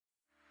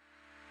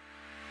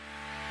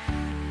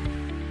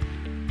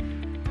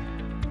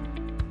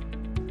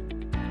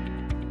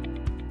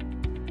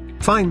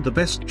Find the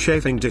best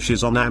chafing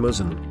dishes on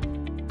Amazon.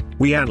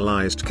 We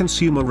analyzed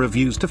consumer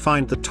reviews to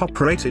find the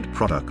top-rated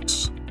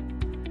products.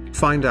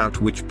 Find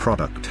out which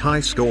product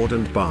high scored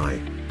and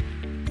buy.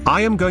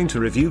 I am going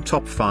to review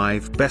top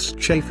 5 best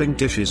chafing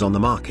dishes on the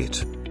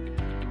market.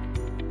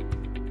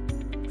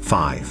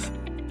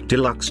 5.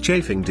 Deluxe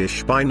Chafing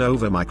Dish by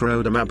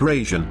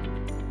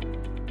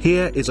Microdermabrasion.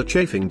 Here is a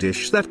chafing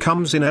dish that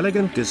comes in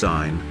elegant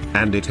design,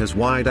 and it has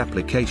wide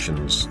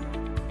applications.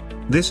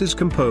 This is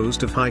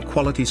composed of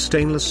high-quality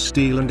stainless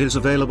steel and is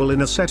available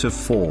in a set of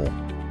 4.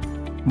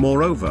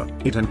 Moreover,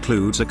 it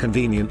includes a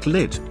convenient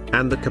lid,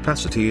 and the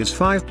capacity is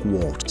 5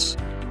 quarts.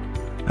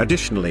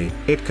 Additionally,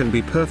 it can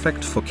be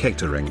perfect for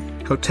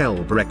catering,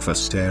 hotel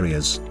breakfast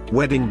areas,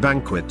 wedding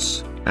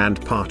banquets, and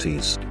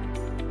parties.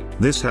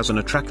 This has an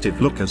attractive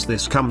look as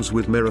this comes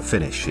with mirror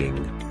finishing.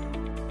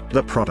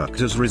 The product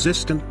is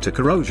resistant to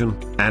corrosion,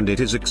 and it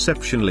is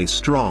exceptionally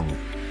strong.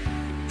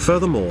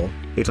 Furthermore,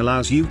 it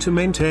allows you to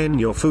maintain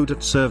your food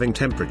at serving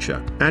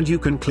temperature, and you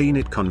can clean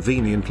it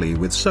conveniently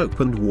with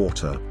soap and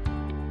water.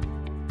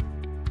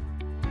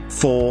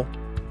 4.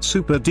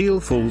 Super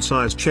Deal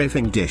Full-Size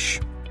Chafing Dish.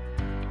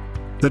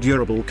 The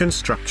durable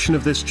construction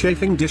of this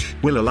chafing dish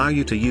will allow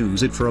you to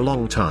use it for a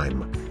long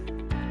time.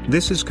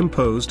 This is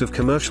composed of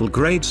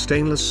commercial-grade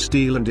stainless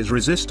steel and is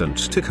resistant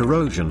to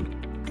corrosion.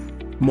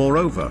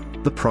 Moreover,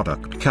 the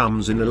product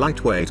comes in a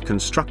lightweight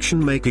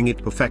construction, making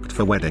it perfect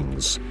for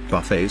weddings,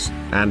 buffets,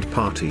 and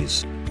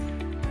parties.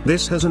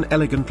 This has an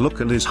elegant look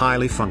and is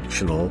highly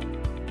functional.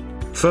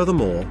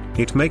 Furthermore,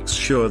 it makes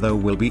sure there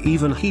will be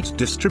even heat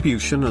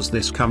distribution as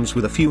this comes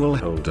with a fuel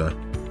holder.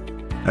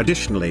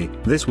 Additionally,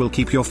 this will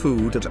keep your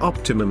food at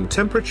optimum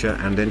temperature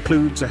and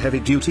includes a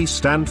heavy-duty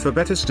stand for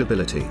better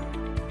stability.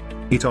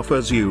 It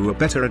offers you a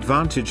better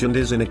advantage and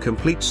is in a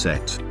complete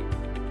set.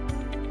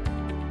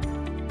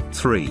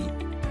 3.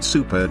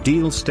 Super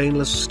Deal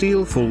Stainless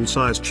Steel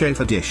Full-Size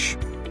Chafer Dish.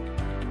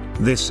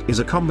 This is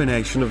a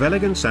combination of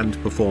elegance and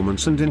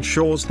performance and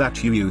ensures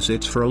that you use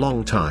it for a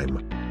long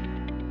time.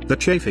 The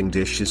chafing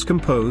dish is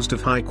composed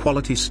of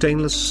high-quality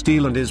stainless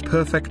steel and is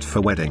perfect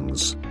for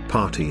weddings,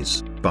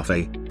 parties,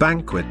 buffet,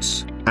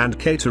 banquets, and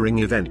catering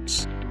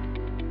events.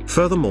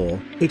 Furthermore,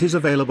 it is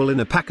available in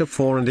a pack of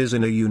 4 and is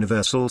in a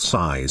universal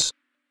size.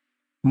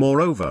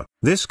 Moreover,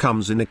 this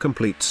comes in a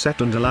complete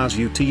set and allows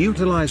you to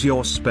utilize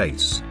your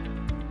space.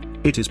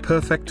 It is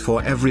perfect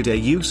for everyday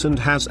use and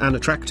has an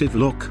attractive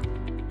look.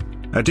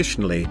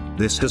 Additionally,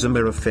 this has a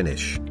mirror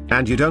finish,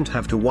 and you don't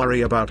have to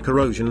worry about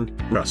corrosion,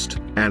 rust,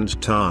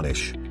 and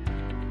tarnish.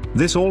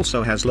 This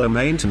also has low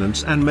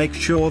maintenance and makes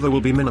sure there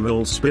will be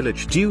minimal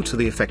spillage due to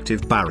the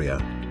effective barrier.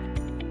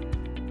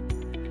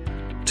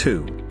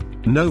 2.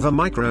 Nova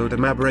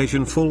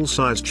Microdermabrasion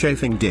Full-Size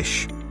Chafing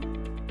Dish.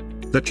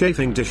 The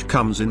chafing dish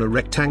comes in a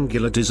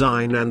rectangular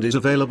design and is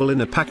available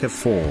in a pack of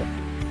 4.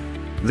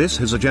 This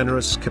has a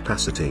generous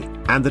capacity,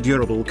 and the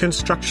durable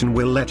construction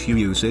will let you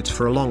use it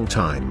for a long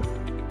time.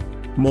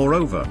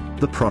 Moreover,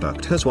 the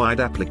product has wide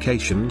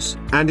applications,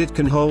 and it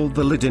can hold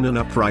the lid in an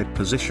upright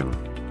position.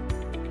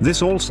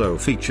 This also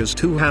features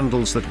 2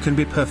 handles that can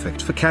be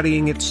perfect for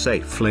carrying it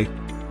safely.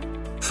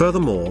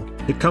 Furthermore,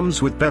 it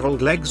comes with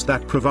beveled legs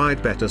that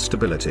provide better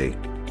stability.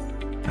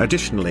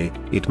 Additionally,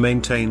 it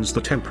maintains the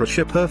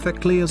temperature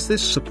perfectly as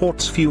this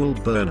supports fuel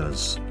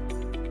burners.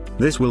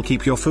 This will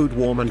keep your food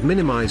warm and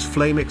minimize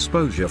flame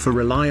exposure for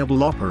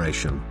reliable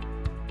operation.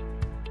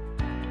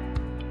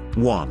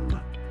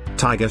 1.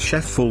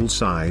 TigerChef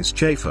Full-Size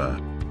Chafer.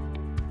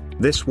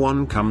 This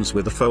one comes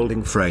with a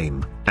folding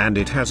frame, and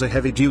it has a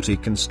heavy-duty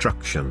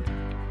construction.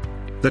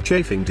 The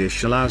chafing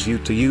dish allows you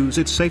to use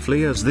it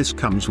safely as this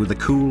comes with a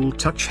cool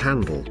touch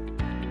handle.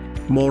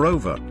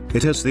 Moreover,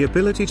 it has the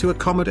ability to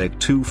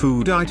accommodate 2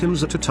 food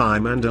items at a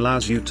time and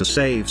allows you to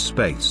save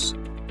space.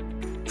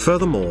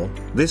 Furthermore,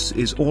 this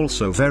is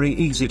also very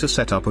easy to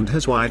set up and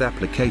has wide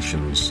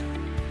applications.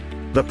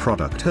 The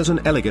product has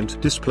an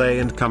elegant display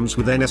and comes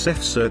with NSF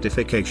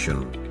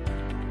certification.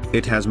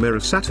 It has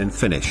mirror satin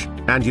finish,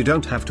 and you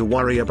don't have to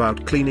worry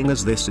about cleaning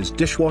as this is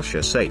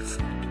dishwasher safe.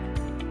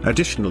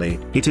 Additionally,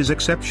 it is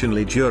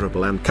exceptionally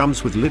durable and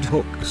comes with lid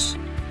hooks.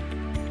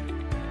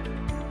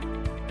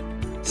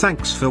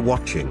 Thanks for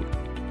watching.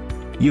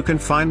 You can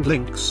find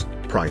links,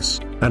 price,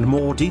 and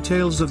more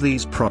details of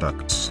these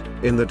products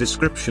in the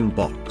description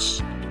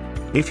box.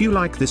 If you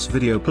like this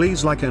video,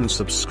 please like and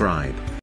subscribe.